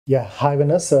Yeah, hi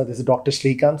Venus. This is Dr.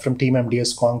 Srikanth from Team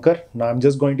MDS CONQUER. Now I'm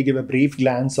just going to give a brief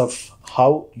glance of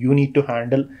how you need to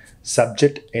handle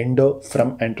subject endo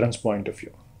from entrance point of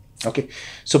view. Okay,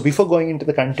 so before going into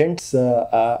the contents,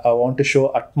 I want to show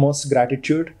utmost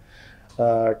gratitude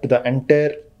to the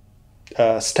entire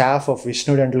staff of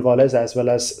Vishnu Dental College as well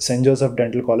as St. Joseph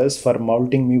Dental College for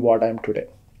molding me what I am today.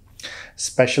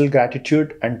 Special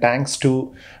gratitude and thanks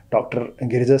to Dr.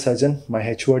 Girija Sajan, my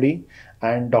HOD,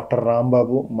 and Dr.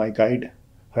 Rambabu, my guide,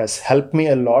 who has helped me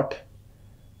a lot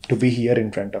to be here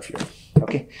in front of you.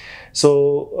 Okay,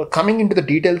 so coming into the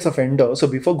details of endo. So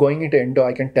before going into endo,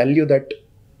 I can tell you that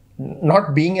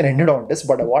not being an endodontist,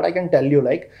 but what I can tell you,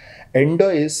 like, endo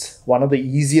is one of the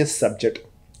easiest subject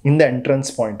in the entrance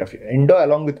point of view. Endo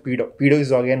along with pedo. Pedo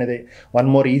is again one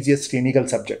more easiest clinical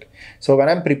subject. So when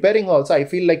I'm preparing also, I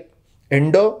feel like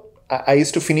endo, I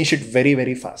used to finish it very,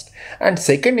 very fast. And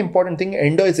second important thing,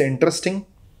 endo is interesting.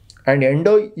 And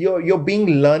endo, you're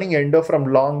being learning endo from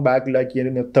long back, like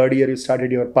in your third year, you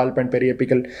started your pulp and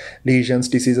periapical lesions,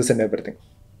 diseases and everything.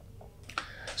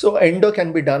 So endo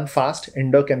can be done fast,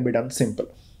 endo can be done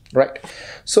simple, right?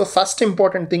 So first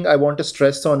important thing I want to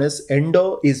stress on is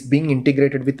endo is being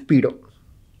integrated with pedo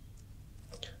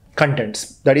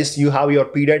contents. That is, you have your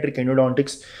pediatric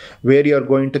endodontics where you're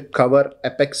going to cover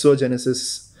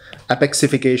apexogenesis,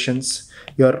 apexifications,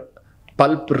 your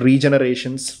pulp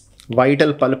regenerations,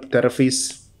 vital pulp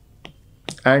therapies,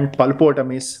 and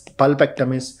pulpotomies,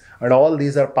 pulpectomies, and all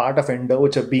these are part of endo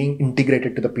which are being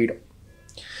integrated to the pedo.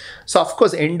 So of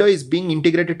course, endo is being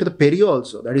integrated to the perio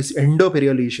also. That is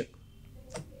endoperio lesion.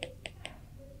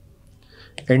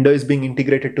 Endo is being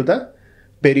integrated to the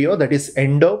perio, that is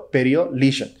endoperio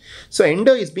lesion. So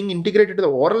endo is being integrated to the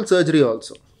oral surgery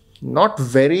also. Not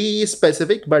very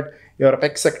specific, but your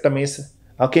apexectomies,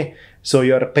 okay. So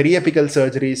your periapical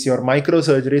surgeries, your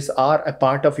microsurgeries are a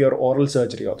part of your oral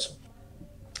surgery also.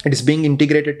 It is being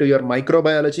integrated to your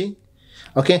microbiology,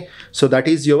 okay. So that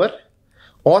is your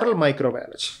oral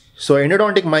microbiology. So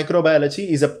endodontic microbiology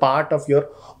is a part of your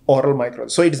oral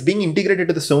microbiology. So it's being integrated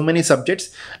to the so many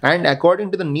subjects, and according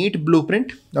to the NEET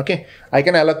blueprint, okay, I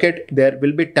can allocate, there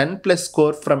will be 10 plus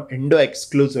score from endo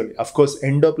exclusively. Of course,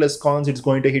 endo plus cons, it's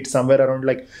going to hit somewhere around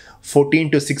like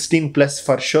 14 to 16 plus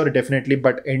for sure, definitely,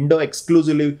 but endo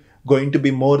exclusively going to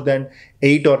be more than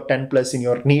 8 or 10 plus in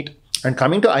your NEET. And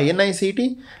coming to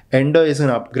INICET, endo is an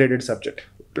upgraded subject.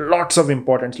 Lots of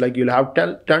importance, like you'll have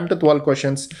 10 to 12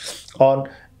 questions on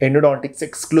endodontics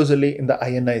exclusively in the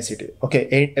INICET.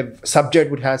 Okay, a subject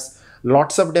which has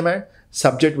lots of demand,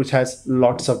 subject which has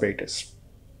lots of weightage.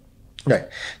 Right.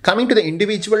 Coming to the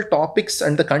individual topics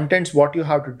and the contents, what you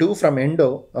have to do from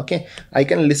endo, okay, I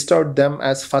can list out them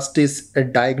as first is a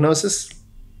diagnosis.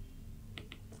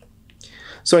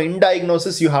 So in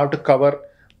diagnosis, you have to cover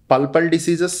pulpal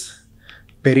diseases,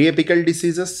 periapical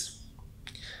diseases,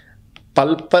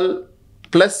 pulpal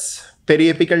plus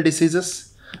periapical diseases.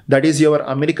 That is your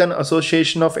American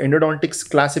Association of Endodontics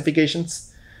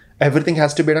classifications. Everything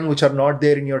has to be done which are not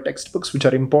there in your textbooks, which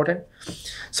are important.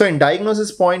 So in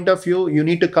diagnosis point of view, you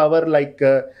need to cover like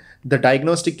the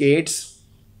diagnostic aids.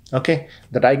 Okay,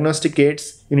 the diagnostic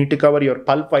aids, you need to cover your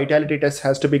pulp vitality test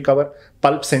has to be covered,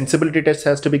 pulp sensibility test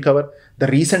has to be covered, the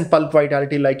recent pulp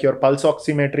vitality like your pulse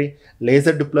oximetry,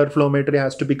 laser Doppler flowmetry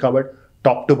has to be covered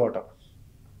top to bottom.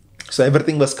 So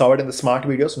everything was covered in the smart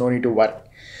videos, no need to worry.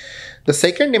 The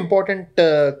second important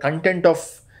content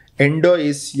of endo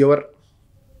is your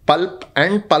pulp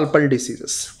and pulpal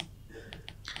diseases.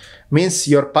 Means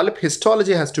your pulp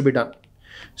histology has to be done.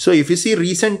 So if you see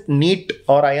recent NEET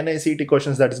or INICET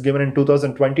questions that is given in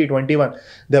 2020-21,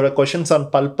 there were questions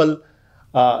on pulpal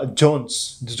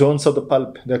zones of the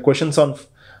pulp. There are questions on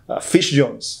fish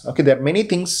zones. Okay, there are many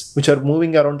things which are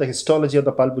moving around the histology of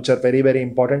the pulp which are very, very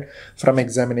important from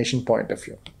examination point of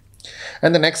view.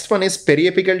 And the next one is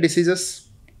periapical diseases.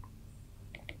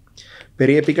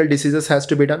 Periapical diseases has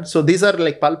to be done. So these are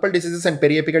like pulpal diseases and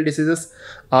periapical diseases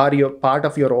are your part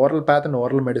of your oral path and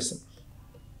oral medicine,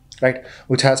 right?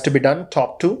 Which has to be done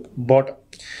top to bottom.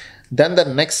 Then the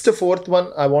next fourth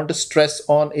one I want to stress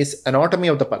on is anatomy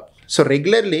of the pulp. So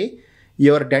regularly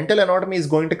your dental anatomy is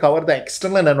going to cover the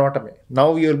external anatomy.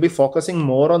 Now you will be focusing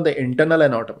more on the internal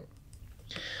anatomy.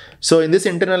 So in this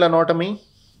internal anatomy,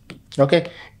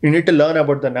 okay, you need to learn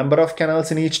about the number of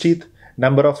canals in each teeth,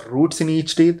 number of roots in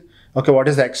each teeth. Okay, what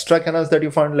is the extra canals that you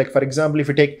found? Like for example, if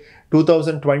you take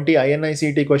 2020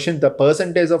 INICET question, the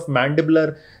percentage of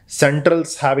mandibular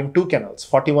centrals having 2 canals,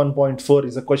 41.4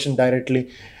 is a question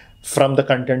directly from the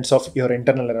contents of your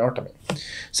internal anatomy.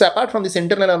 So apart from this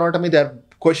internal anatomy, there are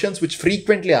questions which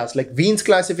frequently asked like Wien's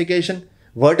classification,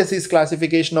 vertices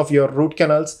classification of your root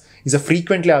canals, is a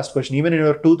frequently asked question. Even in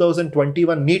your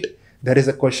 2021 NEET, there is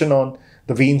a question on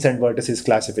the veins and vertices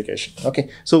classification. Okay,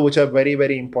 so which are very,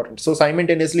 very important. So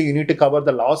simultaneously, you need to cover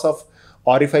the loss of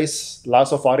orifice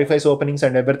openings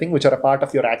and everything, which are a part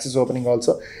of your axis opening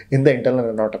also in the internal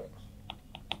anatomy.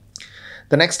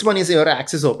 The next one is your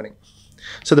axis opening.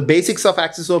 So the basics of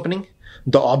axis opening,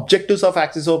 the objectives of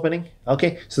axis opening.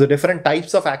 Okay, so the different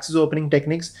types of axis opening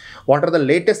techniques. What are the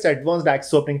latest advanced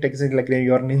axis opening techniques, like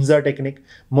your Ninja technique,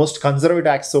 most conservative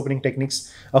axis opening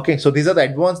techniques. Okay, so these are the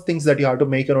advanced things that you have to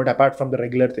make a note apart from the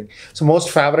regular thing. So most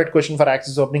favorite question for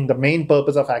axis opening, the main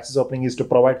purpose of axis opening is to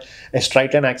provide a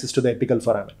straight line access to the apical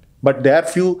foramen. But there are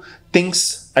few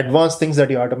things, advanced things that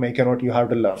you have to make a note, you have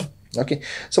to learn. Okay,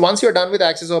 so once you're done with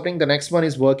axis opening, the next one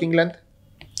is working length.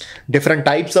 Different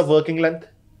types of working length.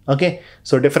 Okay,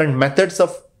 so different methods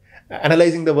of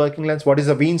analyzing the working lengths. What is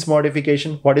the Wien's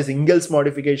modification? What is Ingel's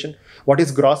modification? What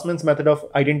is Grossman's method of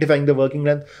identifying the working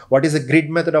length? What is the grid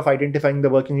method of identifying the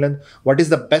working length? What is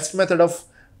the best method of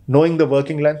knowing the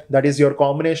working length? That is your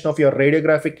combination of your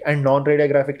radiographic and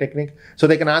non-radiographic technique. So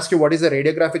they can ask you what is the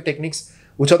radiographic techniques,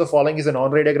 which of the following is a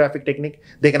non-radiographic technique.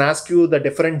 They can ask you the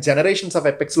different generations of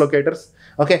apex locators.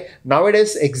 Okay,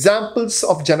 nowadays examples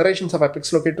of generations of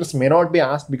apex locators may not be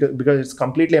asked because it's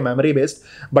completely memory based.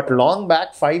 But long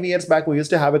back, 5 years back, we used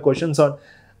to have a questions on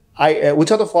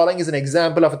which of the following is an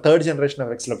example of a third generation of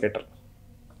apex locator.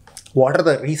 What are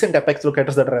the recent apex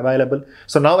locators that are available?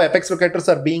 So now apex locators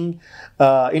are being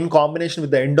in combination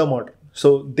with the endomotor.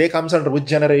 So they comes under which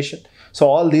generation? So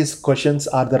all these questions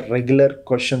are the regular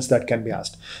questions that can be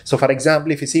asked. So for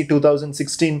example, if you see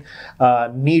 2016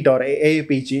 NEET or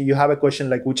AAPG, you have a question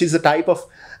like which is the type of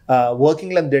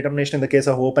working length determination in the case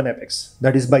of open apex?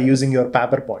 That is by using your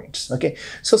paper points. Okay,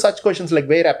 so such questions like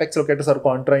where apex locators are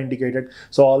contraindicated.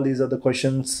 So all these are the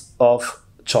questions of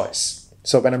choice.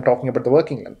 So when I'm talking about the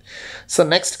working length. So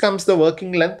next comes the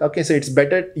working length. Okay, so it's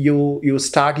better you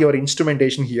start your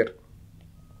instrumentation here.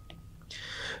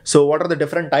 So what are the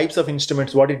different types of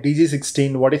instruments? What is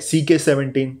DG16? What is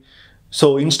CK17?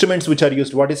 So instruments which are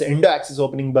used. What is endo-axis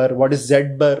opening burr? What is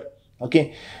Z-burr?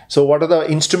 Okay, so what are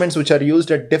the instruments which are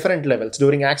used at different levels?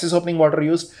 During axis opening, what are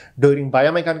used? During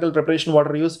biomechanical preparation, what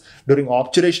are used? During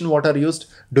obturation, what are used?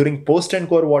 During post and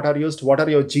core, what are used? What are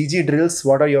your GG drills?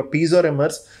 What are your piezo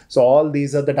remmers? So all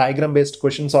these are the diagram based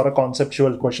questions or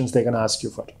conceptual questions they can ask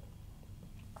you for.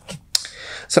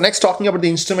 So next, talking about the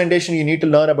instrumentation, you need to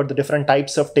learn about the different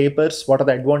types of tapers. What are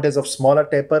the advantages of smaller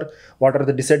taper? What are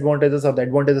the disadvantages or the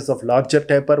advantages of larger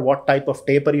taper? What type of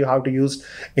taper you have to use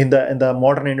in the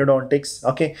modern endodontics?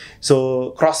 Okay,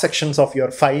 so cross sections of your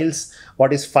files.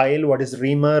 What is file? What is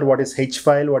reamer? What is H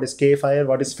file? What is K file?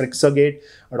 What is Frixogate?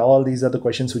 And all these are the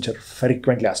questions which are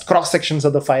frequently asked. Cross sections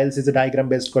of the files is a diagram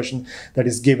based question that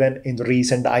is given in the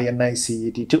recent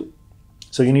INICET 2.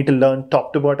 So you need to learn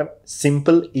top to bottom,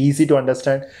 simple, easy to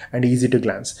understand and easy to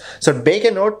glance. So make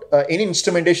a note, in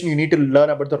instrumentation, you need to learn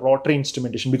about the rotary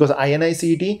instrumentation because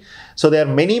INICET, so there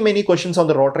are many questions on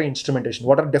the rotary instrumentation.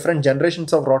 What are different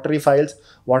generations of rotary files?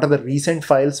 What are the recent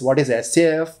files? What is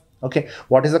SAF? Okay,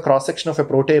 what is the cross section of a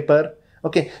pro taper?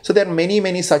 Okay, so there are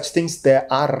many such things that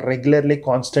are regularly,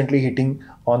 constantly hitting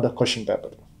on the question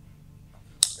paper.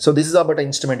 So this is about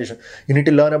instrumentation. You need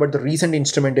to learn about the recent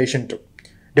instrumentation too.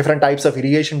 Different types of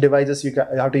irrigation devices you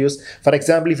have to use. For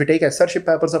example, if you take SRship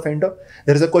papers of endo,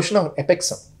 there is a question of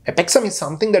epexum. Epexum is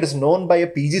something that is known by a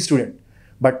PG student,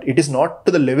 but it is not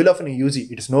to the level of an UG.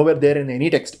 It is nowhere there in any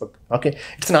textbook. Okay,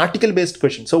 it's an article based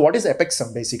question. So what is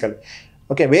epexum basically?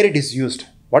 Okay, where it is used?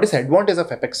 What is the advantage of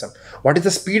epexum? What is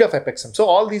the speed of epexum? So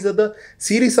all these are the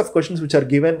series of questions which are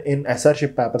given in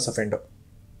SRship papers of endo,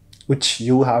 which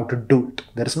you have to do it.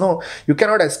 There is no, you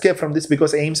cannot escape from this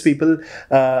because AIMS people,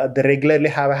 they regularly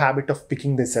have a habit of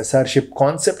picking this SRship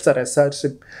concepts or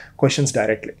SRship questions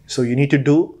directly. So you need to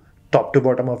do top to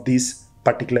bottom of these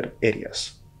particular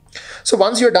areas. So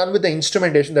once you're done with the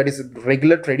instrumentation, that is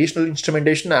regular traditional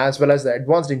instrumentation as well as the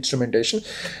advanced instrumentation,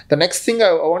 the next thing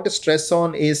I want to stress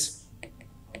on is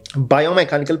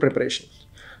biomechanical preparation.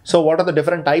 So what are the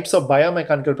different types of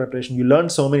biomechanical preparation? You learn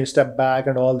so many step back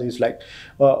and all these, like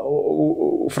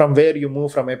from where you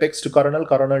move from apex to coronal,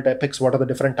 coronal to apex, what are the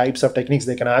different types of techniques?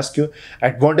 They can ask you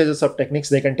advantages of techniques.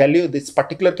 They can tell you this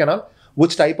particular canal,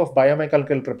 which type of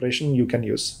biomechanical preparation you can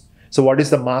use. So what is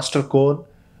the master cone?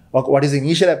 What is the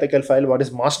initial apical file? What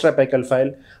is master apical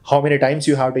file? How many times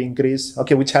you have to increase?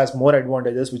 Okay, which has more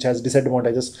advantages, which has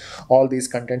disadvantages? All these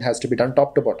content has to be done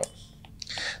top to bottom.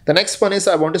 The next one is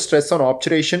I want to stress on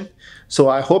obturation. So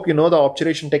I hope you know the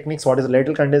obturation techniques. What is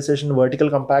lateral condensation, vertical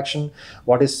compaction,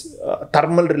 what is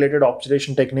thermal related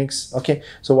obturation techniques. Okay,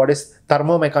 so what is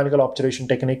thermomechanical obturation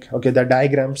technique? Okay, the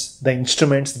diagrams, the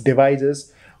instruments,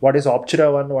 devices. What is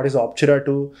obtura 1, what is obtura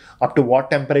 2, up to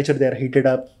what temperature they are heated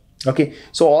up. Okay,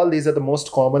 so all these are the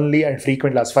most commonly and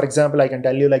frequent labs. For example, I can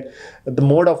tell you like the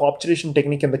mode of obturation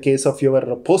technique in the case of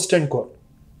your post and core.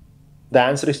 The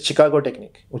answer is Chicago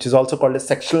technique, which is also called a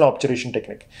sectional obturation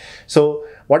technique. So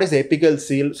what is apical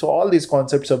seal? So all these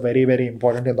concepts are very, very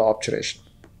important in the obturation.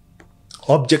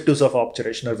 Objectives of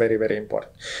obturation are very, very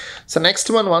important. So next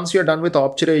one, once you're done with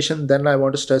obturation, then I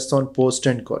want to stress on post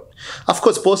and core. Of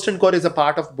course, post and core is a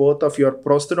part of both of your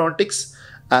prosthodontics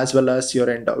as well as your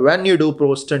endo. When you do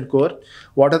post and core,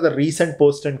 what are the recent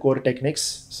post and core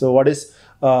techniques? So what is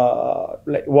what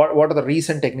are the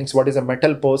recent techniques? What is a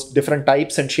metal post? Different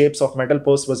types and shapes of metal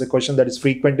post was a question that is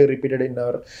frequently repeated in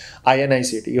our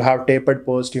INICET. You have tapered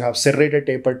post, you have serrated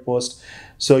tapered post.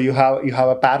 So you have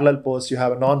a parallel post, you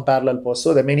have a non-parallel post.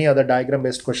 So there are many other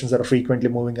diagram-based questions that are frequently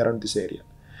moving around this area.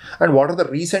 And what are the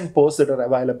recent posts that are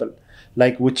available?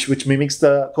 Like which mimics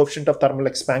the coefficient of thermal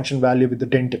expansion value with the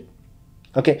dentin.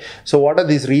 Okay, so what are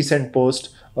these recent posts?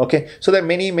 Okay, so there are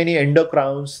many endo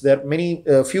crowns. There are many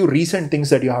few recent things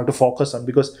that you have to focus on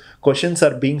because questions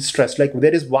are being stressed. Like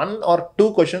there is 1 or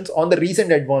 2 questions on the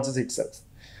recent advances itself,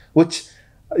 which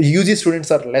UG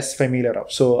students are less familiar of.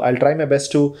 So I'll try my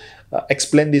best to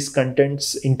explain these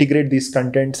contents, integrate these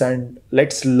contents, and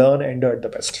let's learn endo at the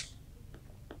best.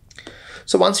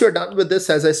 So once you're done with this,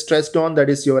 as I stressed on, that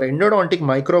is your endodontic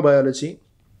microbiology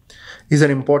is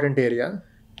an important area.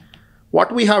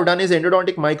 What we have done is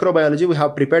endodontic microbiology. We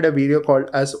have prepared a video called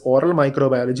as oral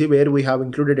microbiology, where we have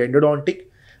included endodontic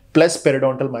plus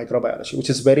periodontal microbiology, which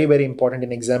is very, very important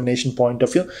in examination point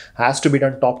of view. Has to be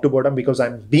done top to bottom because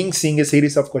I'm seeing a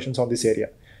series of questions on this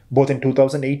area, both in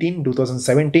 2018,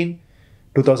 2017,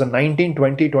 2019,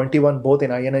 20, 21, both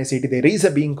in INICET. There is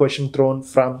a being question thrown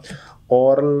from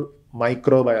oral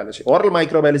microbiology. Oral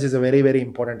microbiology is a very, very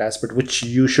important aspect which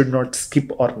you should not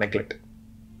skip or neglect.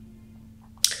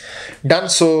 Done.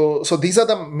 So these are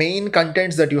the main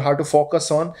contents that you have to focus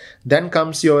on. Then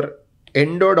comes your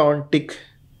endodontic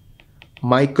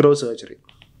microsurgery.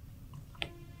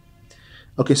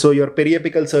 Okay, so your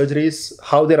periapical surgeries,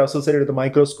 how they're associated with the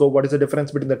microscope, what is the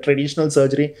difference between the traditional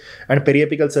surgery and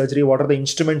periapical surgery, what are the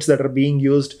instruments that are being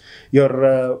used, your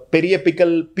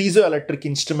periapical piezoelectric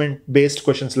instrument based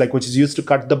questions, like which is used to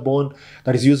cut the bone,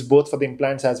 that is used both for the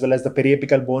implants as well as the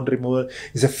periapical bone removal,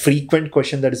 is a frequent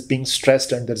question that is being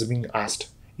stressed and that's being asked.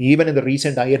 Even in the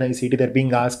recent INICET, they're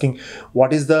being asking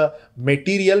what is the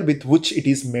material with which it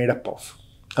is made up of.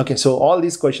 Okay, so all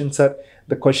these questions are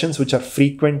the questions which are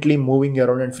frequently moving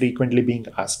around and frequently being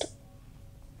asked.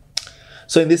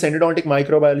 So in this endodontic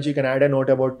microbiology, you can add a note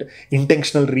about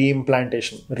intentional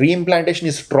reimplantation. Reimplantation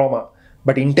is trauma,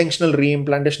 but intentional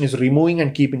reimplantation is removing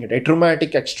and keeping it. A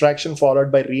traumatic extraction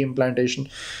followed by reimplantation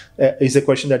is a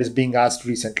question that is being asked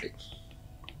recently.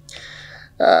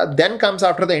 Then comes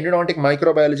after the endodontic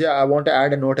microbiology, I want to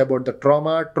add a note about the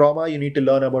trauma. Trauma, you need to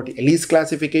learn about the Ellis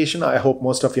classification. I hope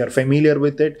most of you are familiar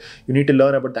with it. You need to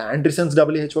learn about the Anderson's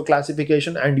WHO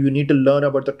classification, and you need to learn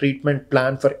about the treatment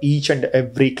plan for each and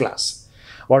every class.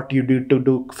 What you need to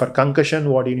do for concussion,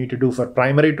 what you need to do for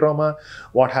primary trauma,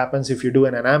 what happens if you do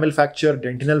an enamel fracture,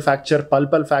 dentinal fracture,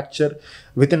 pulpal fracture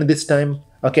within this time.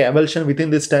 Okay, avulsion within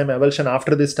this time, avulsion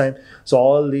after this time. So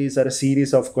all these are a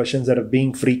series of questions that are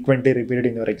being frequently repeated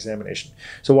in your examination.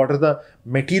 So what are the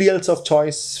materials of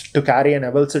choice to carry an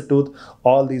avulsed tooth?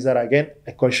 All these are again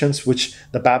questions which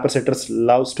the paper setters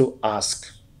loves to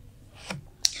ask.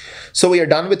 So we are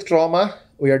done with trauma.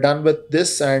 We are done with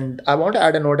this, and I want to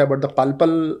add a note about the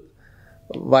pulpal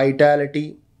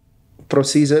vitality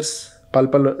procedures.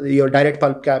 Pulpal, your direct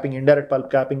pulp capping, indirect pulp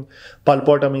capping,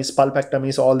 pulpotomies,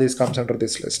 pulpectomies, all these comes under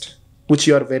this list, which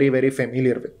you are very, very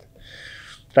familiar with,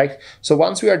 right? So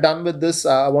once we are done with this,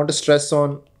 I want to stress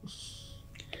on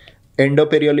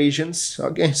endoperio lesions.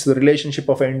 Okay, so the relationship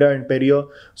of endo and perio.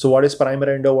 So what is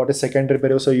primary endo, what is secondary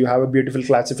perio? So you have a beautiful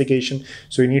classification.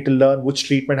 So you need to learn which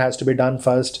treatment has to be done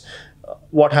first,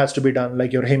 what has to be done,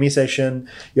 like your hemi-session,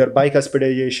 your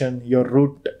bicuspidization, your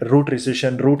root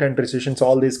recession, root end recession. So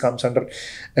all this comes under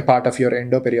a part of your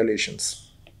endoperio lesions.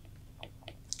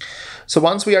 So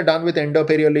once we are done with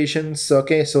endoperio lesions,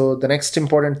 okay, so the next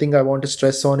important thing I want to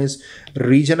stress on is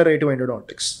regenerative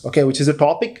endodontics, okay, which is a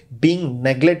topic being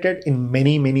neglected in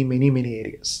many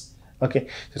areas. Okay,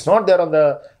 it's not there on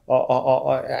the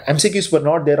MCQs were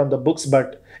not there on the books,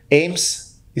 but AIMS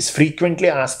is frequently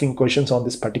asking questions on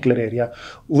this particular area,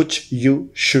 which you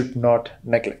should not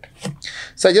neglect.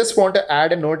 So I just want to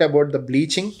add a note about the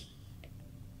bleaching.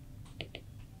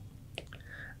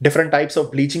 Different types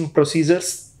of bleaching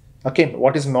procedures. Okay,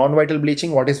 what is non-vital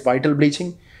bleaching? What is vital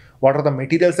bleaching? What are the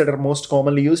materials that are most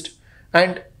commonly used?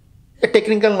 And a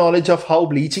technical knowledge of how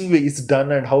bleaching is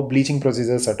done and how bleaching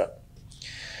procedures are done.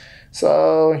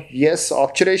 So yes,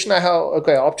 obturation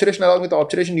obturation, along with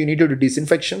obturation, you need to do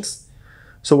disinfections.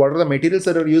 So what are the materials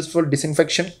that are used for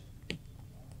disinfection?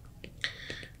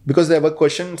 Because there were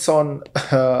questions on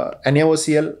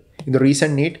NaOCl in the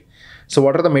recent NEET. So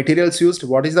what are the materials used?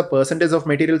 What is the percentage of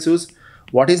materials used?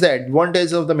 What is the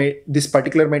advantage of this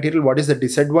particular material? What is the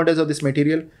disadvantage of this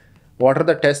material? What are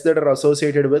the tests that are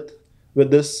associated with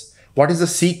this? What is the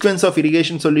sequence of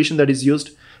irrigation solution that is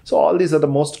used? So all these are the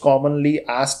most commonly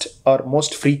asked or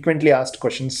most frequently asked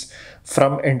questions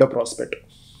from endo prospect.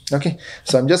 Okay,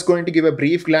 so I'm just going to give a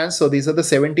brief glance. So these are the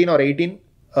 17 or 18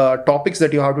 topics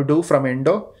that you have to do from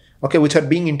endo, okay, which are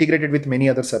being integrated with many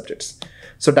other subjects.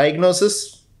 So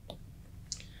diagnosis,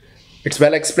 it's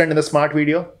well explained in the smart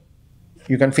video.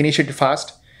 You can finish it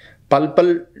fast.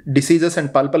 Pulpal diseases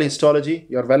and pulpal histology,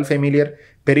 you're well familiar.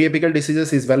 Periapical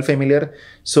diseases is well familiar.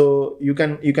 So you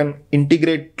can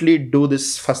integrately do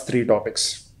this first 3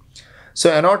 topics.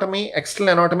 So anatomy,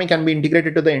 external anatomy can be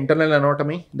integrated to the internal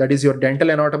anatomy. That is your dental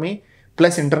anatomy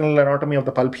plus internal anatomy of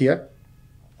the pulp here.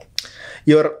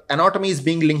 Your anatomy is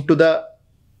being linked to the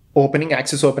opening,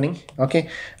 axis opening, okay?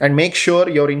 And make sure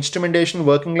your instrumentation,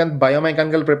 working length,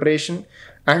 biomechanical preparation,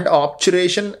 and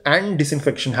obturation and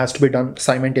disinfection has to be done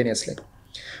simultaneously.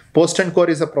 Post and core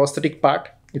is a prosthetic part.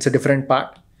 It's a different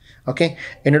part, okay?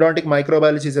 Endodontic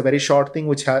microbiology is a very short thing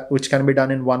which can be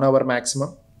done in 1 hour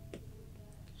maximum.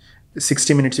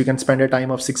 60 minutes, you can spend a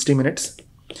time of 60 minutes.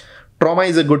 Trauma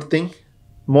is a good thing,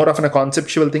 more of a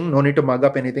conceptual thing, no need to mug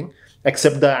up anything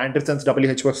except the Anderson's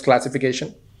WHO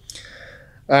classification.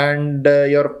 And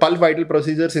your pulp vital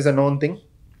procedures is a known thing.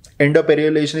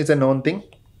 Endoperiolation is a known thing.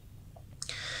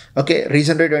 Okay,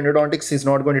 regenerative endodontics is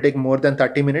not going to take more than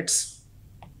 30 minutes.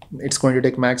 It's going to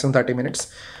take maximum 30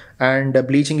 minutes. And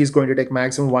bleaching is going to take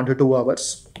maximum 1 to 2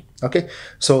 hours. Okay,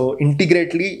 so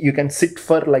integrately, you can sit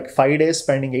for like 5 days,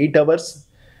 spending 8 hours.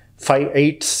 5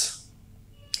 8s,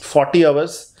 40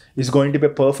 hours is going to be a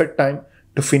perfect time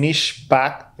to finish,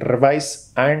 pack,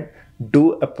 revise, and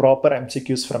do a proper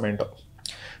MCQs from endo.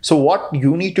 So what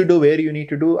you need to do, where you need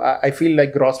to do, I feel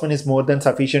like Grossman is more than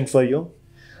sufficient for you.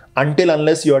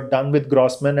 Unless you are done with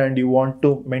Grossman and you want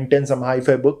to maintain some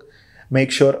hi-fi book, make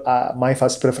sure my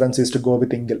first preference is to go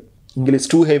with Engel. Engel is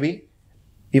too heavy.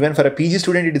 Even for a PG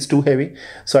student, it is too heavy.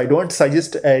 So I don't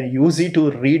suggest a UZ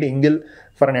to read Engel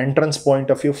for an entrance point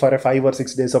of view for a 5 or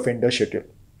 6 days of endo schedule.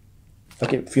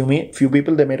 Okay, few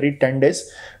people, they may read 10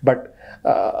 days, but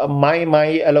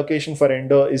my allocation for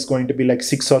endo is going to be like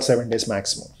 6 or 7 days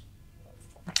maximum.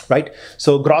 Right?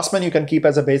 So Grossman you can keep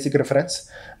as a basic reference.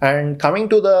 And coming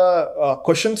to the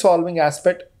question solving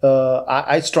aspect,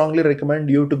 I strongly recommend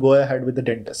you to go ahead with the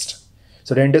dentist.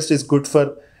 So dentist is good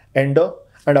for endo.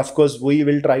 And of course, we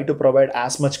will try to provide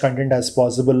as much content as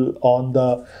possible on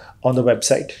the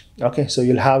website. Okay, so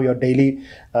you'll have your daily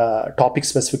topic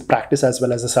specific practice as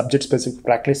well as a subject specific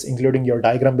practice, including your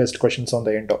diagram based questions on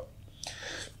the endo.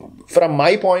 From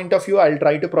my point of view, I'll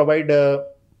try to provide a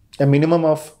minimum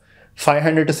of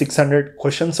 500 to 600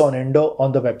 questions on endo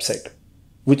on the website,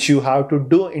 which you have to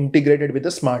do integrated with the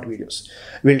smart videos.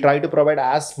 We'll try to provide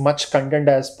as much content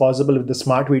as possible with the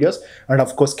smart videos. And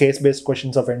of course, case-based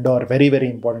questions of endo are very, very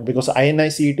important because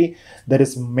INICET, there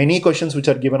is many questions which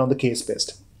are given on the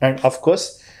case-based. And of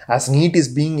course, as NEET is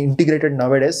being integrated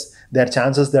nowadays, there are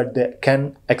chances that they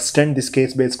can extend this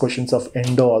case-based questions of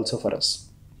endo also for us.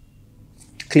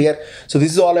 Clear? So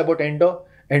this is all about endo.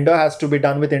 Endo has to be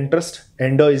done with interest.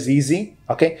 Endo is easy.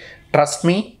 Okay. Trust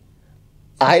me.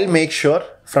 I'll make sure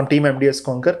from Team MDS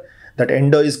CONQUER that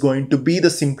endo is going to be the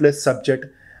simplest subject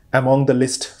among the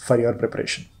list for your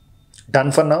preparation.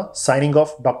 Done for now. Signing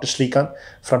off, Dr. Srikanth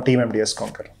from Team MDS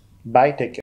CONQUER. Bye. Take care.